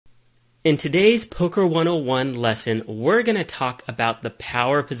In today's Poker 101 lesson, we're going to talk about the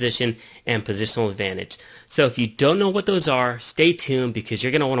power position and positional advantage. So if you don't know what those are, stay tuned because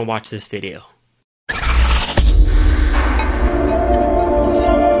you're going to want to watch this video.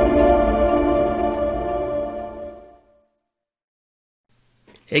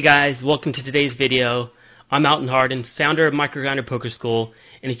 Hey guys, welcome to today's video. I'm Alton Harden, founder of MicroGrinder Poker School,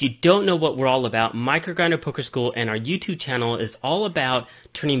 and if you don't know what we're all about, MicroGrinder Poker School and our YouTube channel is all about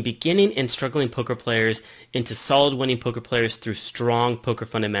turning beginning and struggling poker players into solid winning poker players through strong poker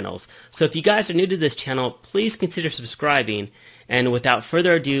fundamentals. So if you guys are new to this channel, please consider subscribing, and without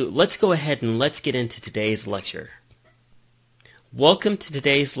further ado, let's go ahead and let's get into today's lecture. Welcome to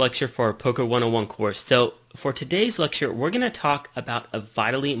today's lecture for our Poker 101 course. So for today's lecture, we're going to talk about a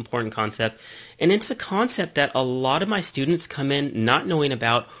vitally important concept, and it's a concept that a lot of my students come in not knowing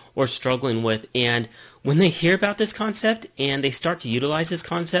about or struggling with, and when they hear about this concept and they start to utilize this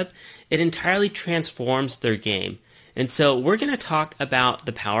concept, it entirely transforms their game. And so we're going to talk about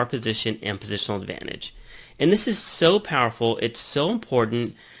the power position and positional advantage. And this is so powerful, it's so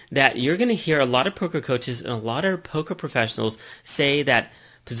important that you're going to hear a lot of poker coaches and a lot of poker professionals say that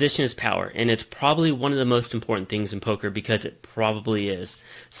position is power, and it's probably one of the most important things in poker because it probably is.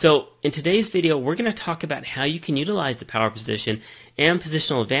 So in today's video, we're going to talk about how you can utilize the power position and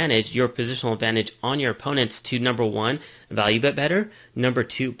positional advantage, your positional advantage on your opponents to number 1, value bet better, number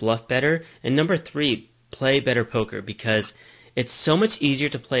 2, bluff better, and number 3, play better poker, because it's so much easier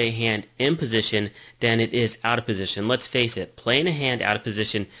to play a hand in position than it is out of position. Let's face it, playing a hand out of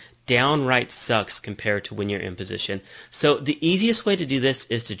position downright sucks compared to when you're in position. So the easiest way to do this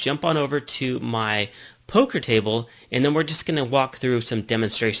is to jump on over to my poker table, and then we're just going to walk through some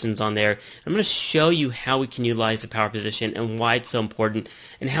demonstrations on there. I'm going to show you how we can utilize the power position and why it's so important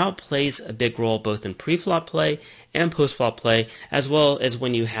and how it plays a big role both in pre-flop play and post-flop play, as well as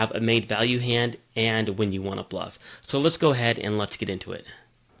when you have a made value hand and when you want to bluff. So let's go ahead and let's get into it.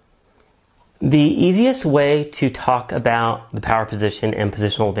 The easiest way to talk about the power position and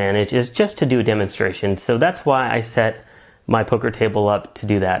positional advantage is just to do a demonstration. So that's why I set my poker table up to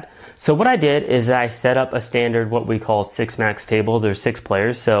do that. So what I did is I set up a standard, what we call 6 max table. There's 6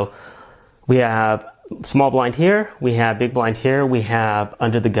 players. So we have small blind here, we have big blind here, we have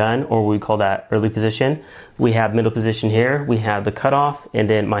under the gun, or we call that early position. We have middle position here, we have the cutoff, and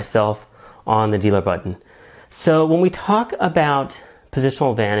then myself on the dealer button. So when we talk about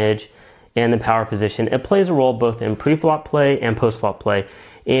positional advantage and the power position, it plays a role both in pre-flop play and post-flop play.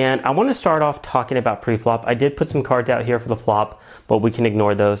 And I want to start off talking about pre-flop. I did put some cards out here for the flop, but we can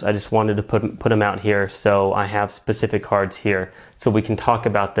ignore those. I just wanted to put them out here, so I have specific cards here so we can talk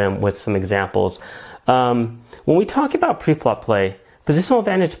about them with some examples. When we talk about pre-flop play, positional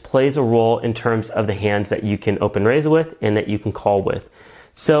advantage plays a role in terms of the hands that you can open raise with and that you can call with.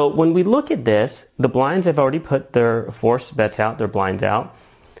 So when we look at this, the blinds have already put their forced bets out, their blinds out.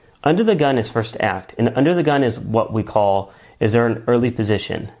 Under the gun is first act, and under the gun is what we call, is there an early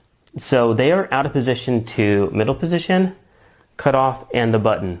position. So they are out of position to middle position, cutoff, and the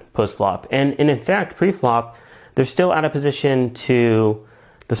button post-flop. And in fact, pre-flop, they're still out of position to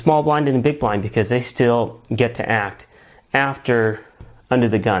the small blind and the big blind because they still get to act after under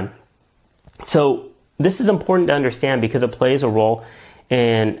the gun. So this is important to understand because it plays a role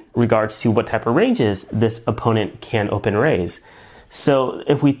in regards to what type of ranges this opponent can open raise. So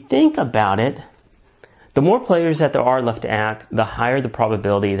if we think about it, the more players that there are left to act, the higher the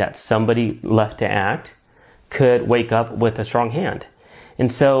probability that somebody left to act could wake up with a strong hand. And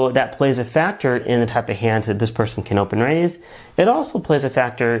so that plays a factor in the type of hands that this person can open raise. It also plays a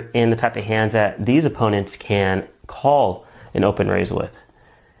factor in the type of hands that these opponents can call an open raise with.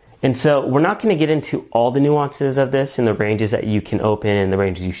 And so we're not going to get into all the nuances of this and the ranges that you can open and the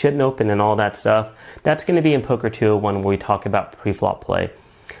ranges you shouldn't open and all that stuff. That's going to be in Poker 201 where we talk about pre-flop play.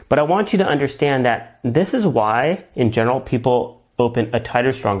 But I want you to understand that this is why, in general, people open a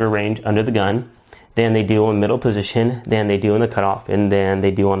tighter, stronger range under the gun than they do in middle position, than they do in the cutoff, and than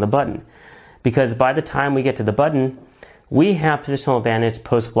they do on the button. Because by the time we get to the button, we have positional advantage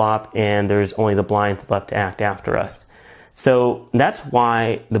post-flop, and there's only the blinds left to act after us. So that's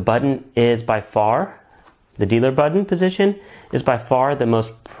why the button is by far, the dealer button position is by far the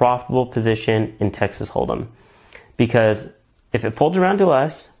most profitable position in Texas Hold'em. Because if it folds around to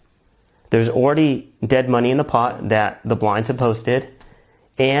us, there's already dead money in the pot that the blinds have posted,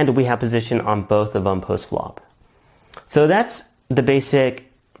 and we have position on both of them post-flop. So that's the basic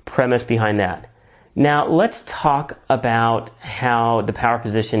premise behind that. Now let's talk about how the power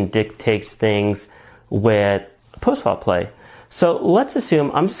position dictates things with post-flop play. So let's assume,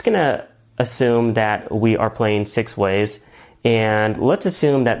 I'm just going to assume that we are playing 6 ways And let's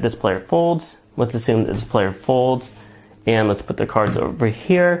assume that this player folds. Let's assume that this player folds. And let's put the cards over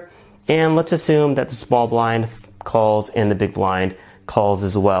here. And let's assume that the small blind calls and the big blind calls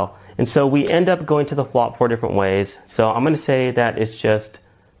as well. And so we end up going to the flop 4 different ways. So I'm going to say that it's just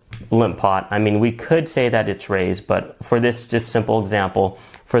limp pot. I mean, we could say that it's raised, but for this just simple example,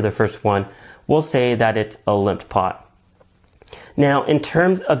 for the first one, we'll say that it's a limped pot. Now, in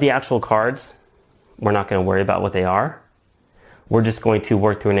terms of the actual cards, we're not going to worry about what they are. We're just going to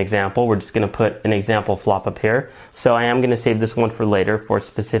work through an example. We're just going to put an example flop up here. So I am going to save this one for later for a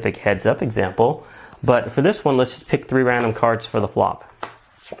specific heads up example. But for this one, let's just pick 3 random cards for the flop.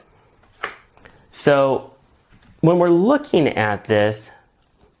 So when we're looking at this,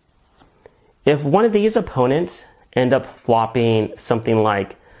 if one of these opponents end up flopping something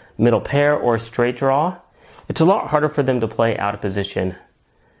like middle pair or straight draw, it's a lot harder for them to play out of position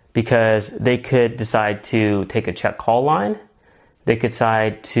because they could decide to take a check call line. They could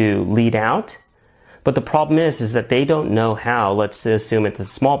decide to lead out. But the problem is that they don't know how. Let's assume it's the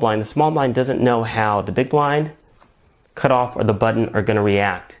small blind. The small blind doesn't know how the big blind, cutoff, or the button are going to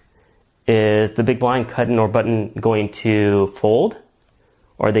react. Is the big blind, button, or button going to fold?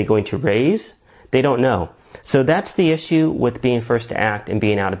 Or are they going to raise? They don't know. So that's the issue with being first to act and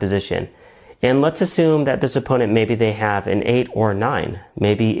being out of position. And let's assume that this opponent, maybe they have an 8 or a 9.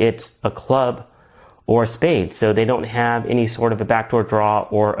 Maybe it's a club or a spade. So they don't have any sort of a backdoor draw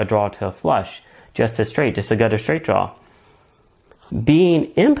or a draw to a flush. Just a straight, just a gutter straight draw. Being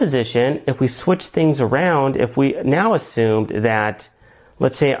in position, if we switch things around, if we now assumed that,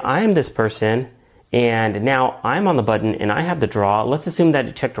 let's say I'm this person, and now I'm on the button and I have the draw. Let's assume that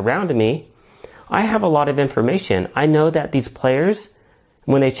it checked around to me. I have a lot of information. I know that these players,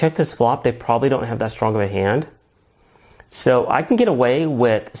 when they check this flop, they probably don't have that strong of a hand. So I can get away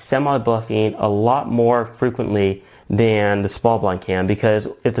with semi-bluffing a lot more frequently than the small blind can, because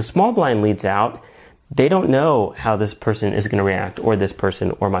if the small blind leads out, they don't know how this person is going to react, or this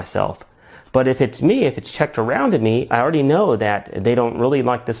person or myself. But if it's me, if it's checked around to me, I already know that they don't really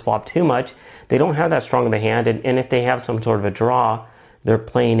like this flop too much. They don't have that strong of a hand, and if they have some sort of a draw, they're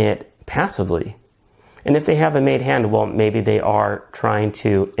playing it passively. And if they have a made hand, well, maybe they are trying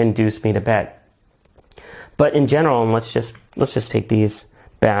to induce me to bet. But in general, and let's just take these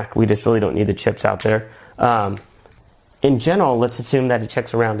back. We just really don't need the chips out there. In general, let's assume that it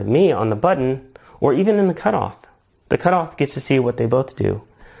checks around to me on the button, or even in the cutoff. The cutoff gets to see what they both do.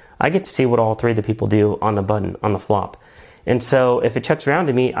 I get to see what all 3 of the people do on the button, on the flop. And so if it checks around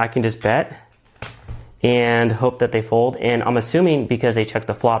to me, I can just bet and hope that they fold. And I'm assuming because they check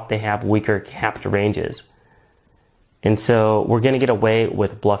the flop, they have weaker capped ranges. And so we're going to get away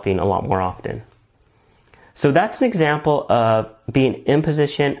with bluffing a lot more often. So that's an example of being in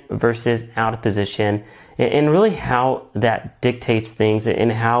position versus out of position, and really how that dictates things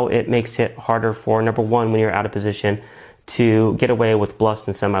and how it makes it harder for, number one, when you're out of position, to get away with bluffs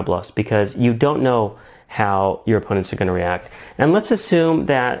and semi-bluffs, because you don't know how your opponents are going to react. And let's assume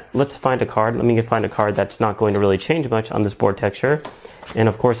that, let's find a card. Let me find a card that's not going to really change much on this board texture. And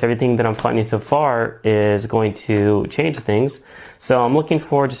of course, everything that I'm finding so far is going to change things. So I'm looking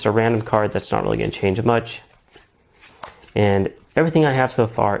for just a random card that's not really going to change much. And everything I have so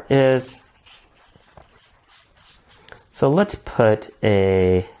far is, so let's put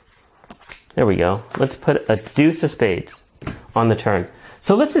a, there we go. Let's put a deuce of spades on the turn.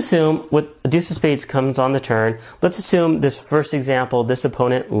 So let's assume with a deuce of spades comes on the turn. Let's assume this first example, this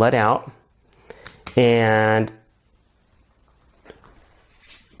opponent let out and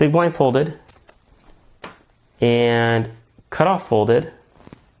big blind folded and cutoff folded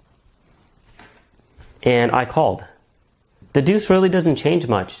and I called. The deuce really doesn't change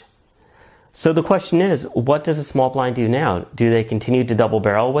much. So the question is, what does a small blind do now? Do they continue to double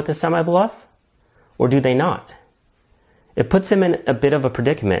barrel with a semi-bluff, or do they not? It puts them in a bit of a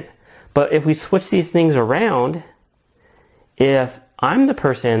predicament. But if we switch these things around, if I'm the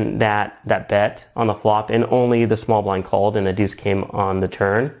person that bet on the flop and only the small blind called and the deuce came on the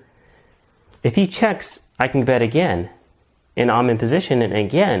turn, if he checks, I can bet again. And I'm in position, and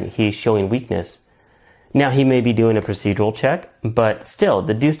again, he's showing weakness. Now, he may be doing a procedural check, but still,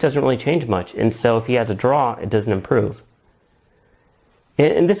 the deuce doesn't really change much. And so if he has a draw, it doesn't improve.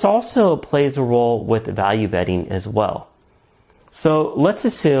 And this also plays a role with value betting as well. So let's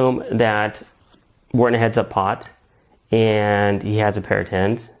assume that we're in a heads-up pot, and he has a pair of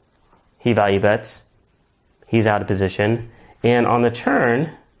tens. He value bets. He's out of position. And on the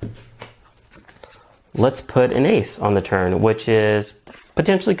turn, let's put an ace on the turn, which is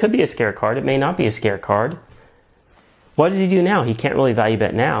potentially could be a scare card. It may not be a scare card. What does he do now? He can't really value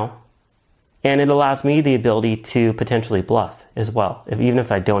bet now. And it allows me the ability to potentially bluff as well, even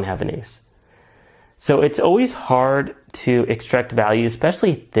if I don't have an ace. So it's always hard to extract value,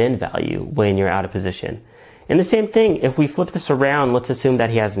 especially thin value, when you're out of position. And the same thing, if we flip this around, let's assume that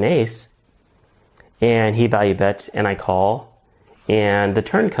he has an ace, and he value bets, and I call, and the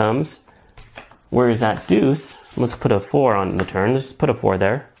turn comes. Where is that deuce? Let's put a 4 on the turn. Let's put a 4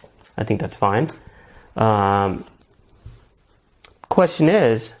 there. I think that's fine. Question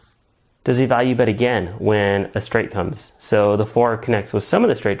is, does he value bet again when a straight comes? So the 4 connects with some of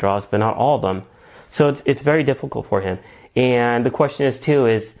the straight draws, but not all of them. So it's very difficult for him. And the question is too,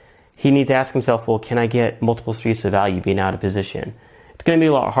 is he needs to ask himself, well, can I get multiple streets of value being out of position? It's going to be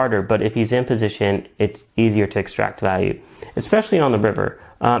a lot harder, but if he's in position, it's easier to extract value, especially on the river.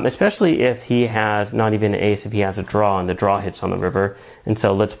 Especially if he has not even an ace, if he has a draw and the draw hits on the river. And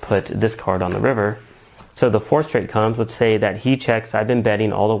so let's put this card on the river. So the 4 straight comes. Let's say that he checks, I've been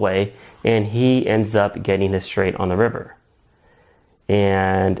betting all the way, and he ends up getting this straight on the river.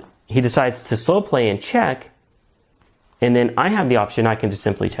 And he decides to slow play and check, and then I have the option, I can just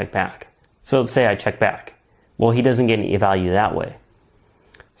simply check back. So let's say I check back. Well, he doesn't get any value that way.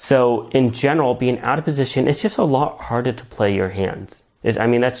 So in general, being out of position, it's just a lot harder to play your hands. I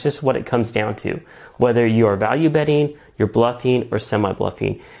mean, that's just what it comes down to. Whether you're value betting, you're bluffing, or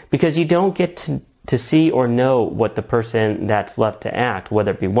semi-bluffing. Because you don't get to see or know what the person that's left to act,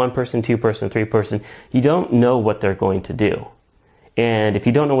 whether it be 1 person, 2 person, 3 person, you don't know what they're going to do. And if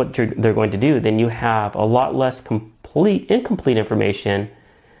you don't know what they're going to do, then you have a lot less incomplete information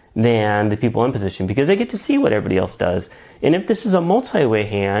than the people in position, because they get to see what everybody else does. And if this is a multi-way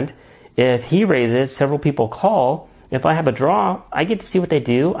hand, if he raises, several people call. If I have a draw, I get to see what they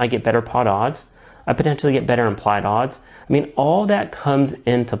do. I get better pot odds. I potentially get better implied odds. I mean, all that comes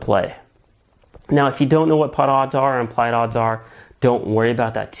into play. Now, if you don't know what pot odds are or implied odds are, don't worry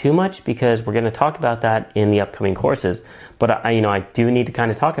about that too much, because we're going to talk about that in the upcoming courses. But I do need to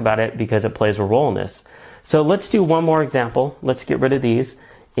kind of talk about it because it plays a role in this. So let's do one more example. Let's get rid of these.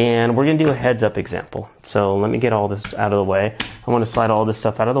 And we're going to do a heads up example. So let me get all this out of the way. I want to slide all this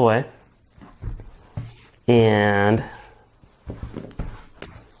stuff out of the way. And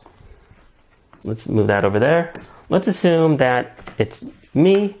let's move that over there. Let's assume that it's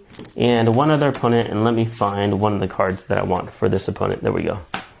me and one other opponent, and let me find one of the cards that I want for this opponent. There we go.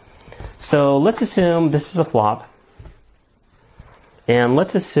 So let's assume this is a flop. And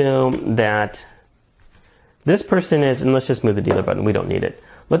let's assume that this person is, and let's just move the dealer button, we don't need it.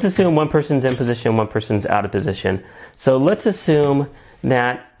 Let's assume one person's in position, one person's out of position. So let's assume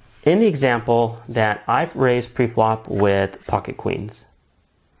that in the example that I raised pre-flop with pocket queens,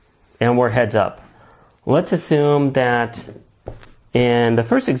 and we're heads up. Let's assume that in the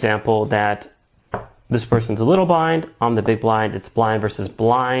first example that this person's a little blind, I'm the big blind, it's blind versus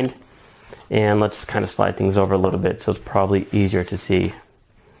blind. And let's kind of slide things over a little bit so it's probably easier to see.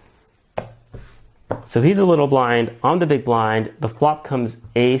 So he's a little blind, I'm the big blind, the flop comes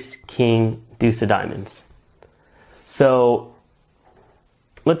ace, king, deuce of diamonds. So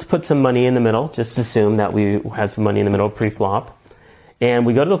let's put some money in the middle, just assume that we had some money in the middle pre-flop. And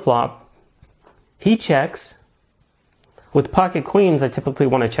we go to the flop, he checks. With pocket queens, I typically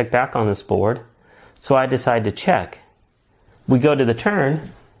want to check back on this board, so I decide to check. We go to the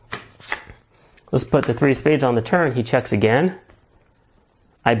turn, let's put the 3 of spades on the turn, he checks again.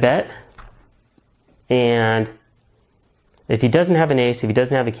 I bet. And if he doesn't have an ace, if he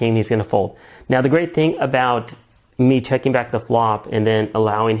doesn't have a king, he's going to fold. Now the great thing about me checking back the flop and then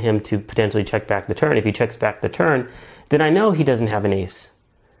allowing him to potentially check back the turn, if he checks back the turn, then I know he doesn't have an ace.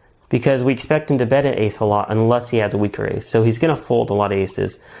 Because we expect him to bet an ace a lot unless he has a weaker ace. So he's going to fold a lot of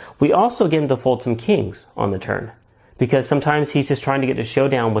aces. We also get him to fold some kings on the turn, because sometimes he's just trying to get a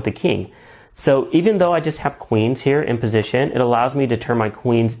showdown with the king. So even though I just have queens here in position, it allows me to turn my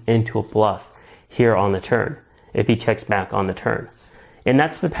queens into a bluff here on the turn if he checks back on the turn. And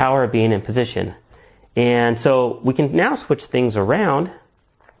that's the power of being in position. And so we can now switch things around.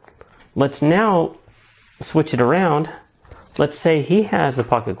 Let's now switch it around. Let's say he has the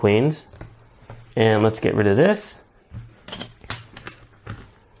pocket queens, and let's get rid of this.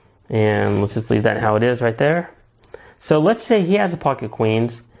 And let's just leave that how it is right there. So let's say he has the pocket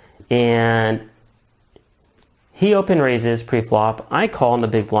queens, and he open raises pre-flop. I call in the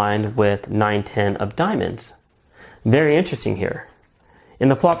big blind with 9-10 of diamonds. Very interesting here. In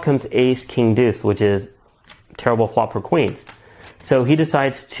the flop comes ace, king, deuce, which is terrible flop for queens. So he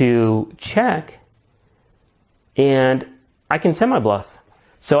decides to check, and I can semi-bluff.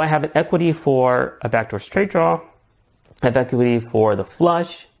 So I have an equity for a backdoor straight draw, I have equity for the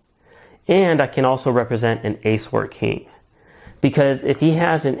flush, and I can also represent an ace or a king. Because if he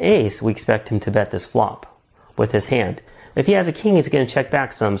has an ace, we expect him to bet this flop with his hand. If he has a king, he's going to check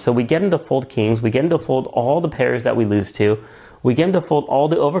back some. So we get him to fold kings. We get him to fold all the pairs that we lose to. We get him to fold all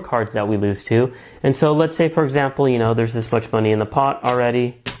the overcards that we lose to. And so let's say, for example, there's this much money in the pot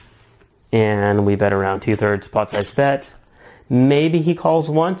already. And we bet around 2/3 pot size bet. Maybe he calls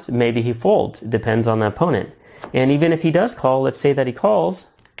once. Maybe he folds. It depends on the opponent. And even if he does call, let's say that he calls.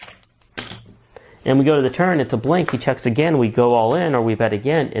 And we go to the turn, it's a blank, he checks again, we go all in or we bet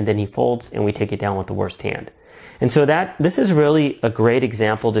again, and then he folds and we take it down with the worst hand. And so this is really a great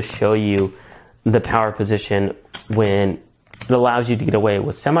example to show you the power position when it allows you to get away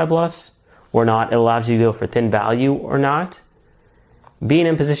with semi-bluffs or not. It allows you to go for thin value or not. Being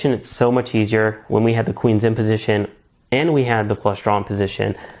in position, it's so much easier. When we had the queens in position and we had the flush draw in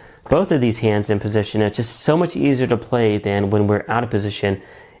position, both of these hands in position, it's just so much easier to play than when we're out of position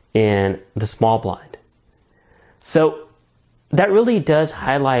in the small blind. So that really does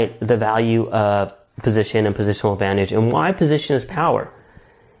highlight the value of position and positional advantage and why position is power.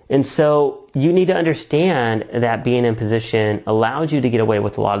 And so you need to understand that being in position allows you to get away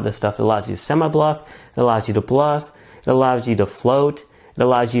with a lot of this stuff. It allows you to semi-bluff, it allows you to bluff, it allows you to float, it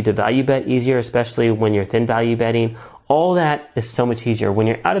allows you to value bet easier, especially when you're thin value betting. All that is so much easier. When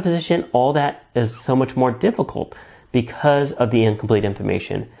you're out of position, all that is so much more difficult because of the incomplete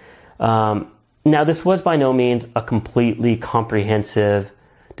information. Now, this was by no means a completely comprehensive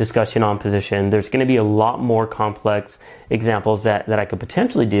discussion on position. There's going to be a lot more complex examples that I could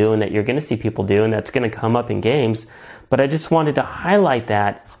potentially do and that you're going to see people do, and that's going to come up in games. But I just wanted to highlight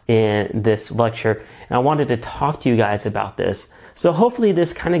that in this lecture, and I wanted to talk to you guys about this. So hopefully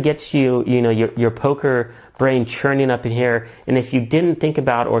this kind of gets you, your poker brain churning up in here. And if you didn't think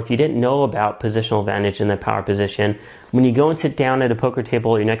about, or if you didn't know about positional advantage in the power position, when you go and sit down at a poker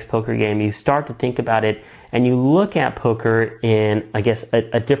table, your next poker game, you start to think about it and you look at poker in, I guess,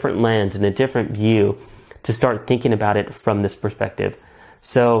 a different lens and a different view to start thinking about it from this perspective.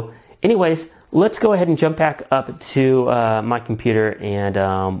 So anyways, let's go ahead and jump back up to my computer and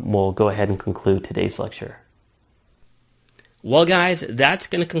we'll go ahead and conclude today's lecture. Well, guys, that's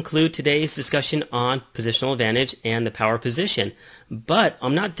going to conclude today's discussion on positional advantage and the power position. But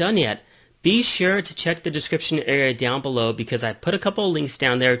I'm not done yet. Be sure to check the description area down below because I put a couple of links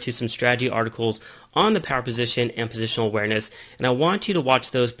down there to some strategy articles on the power position and positional awareness. And I want you to watch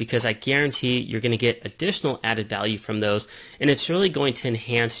those because I guarantee you're going to get additional added value from those. And it's really going to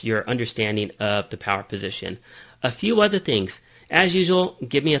enhance your understanding of the power position. A few other things. As usual,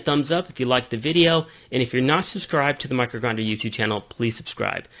 give me a thumbs up if you liked the video, and if you're not subscribed to the MicroGrinder YouTube channel, please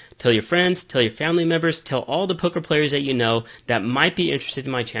subscribe. Tell your friends, tell your family members, tell all the poker players that you know that might be interested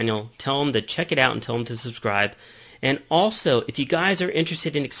in my channel, tell them to check it out and tell them to subscribe. And also, if you guys are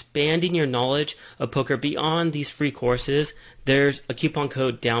interested in expanding your knowledge of poker beyond these free courses, there's a coupon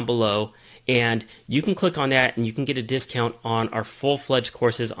code down below, and you can click on that and you can get a discount on our full-fledged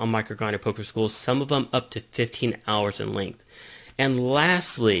courses on MicroGrinder Poker School, some of them up to 15 hours in length. And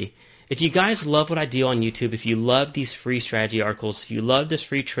lastly, if you guys love what I do on YouTube, if you love these free strategy articles, if you love this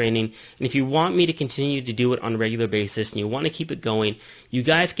free training, and if you want me to continue to do it on a regular basis and you want to keep it going, you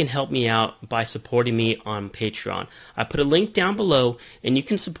guys can help me out by supporting me on Patreon. I put a link down below, and you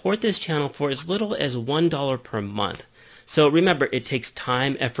can support this channel for as little as $1 per month. So remember, it takes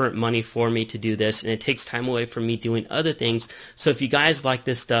time, effort, money for me to do this, and it takes time away from me doing other things. So if you guys like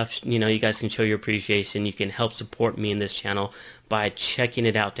this stuff, you guys can show your appreciation. You can help support me in this channel by checking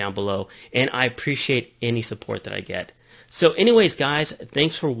it out down below. And I appreciate any support that I get. So anyways, guys,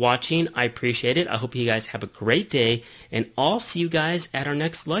 thanks for watching. I appreciate it. I hope you guys have a great day, and I'll see you guys at our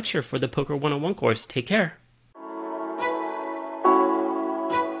next lecture for the Poker 101 course. Take care.